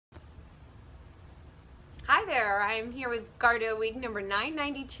Hi there, I'm here with Gardeaux wig number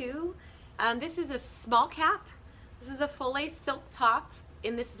 992. This is a small cap. This is a full lace silk top,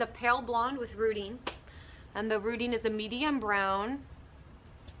 and this is a pale blonde with rooting. And the rooting is a medium brown.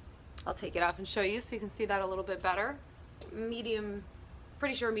 I'll take it off and show you so you can see that a little bit better. Medium,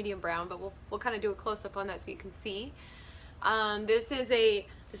 pretty sure medium brown, but we'll kind of do a close-up on that so you can see. This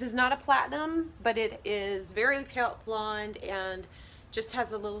is not a platinum, but it is very pale blonde and just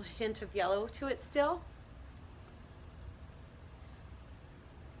has a little hint of yellow to it still.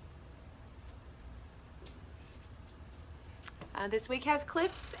 This wig has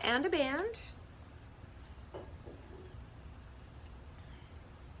clips and a band.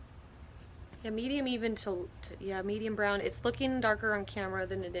 Yeah, medium even to yeah, medium brown. It's looking darker on camera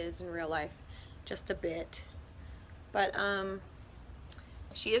than it is in real life, just a bit. But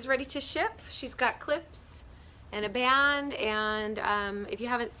she is ready to ship. She's got clips and a band, and if you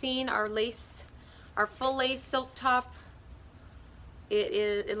haven't seen our full lace silk top,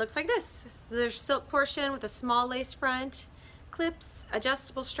 it looks like this. So there's silk portion with a small lace front, clips,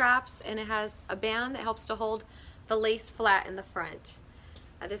 adjustable straps, and it has a band that helps to hold the lace flat in the front.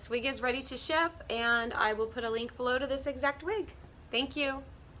 This wig is ready to ship, and I will put a link below to this exact wig. Thank you.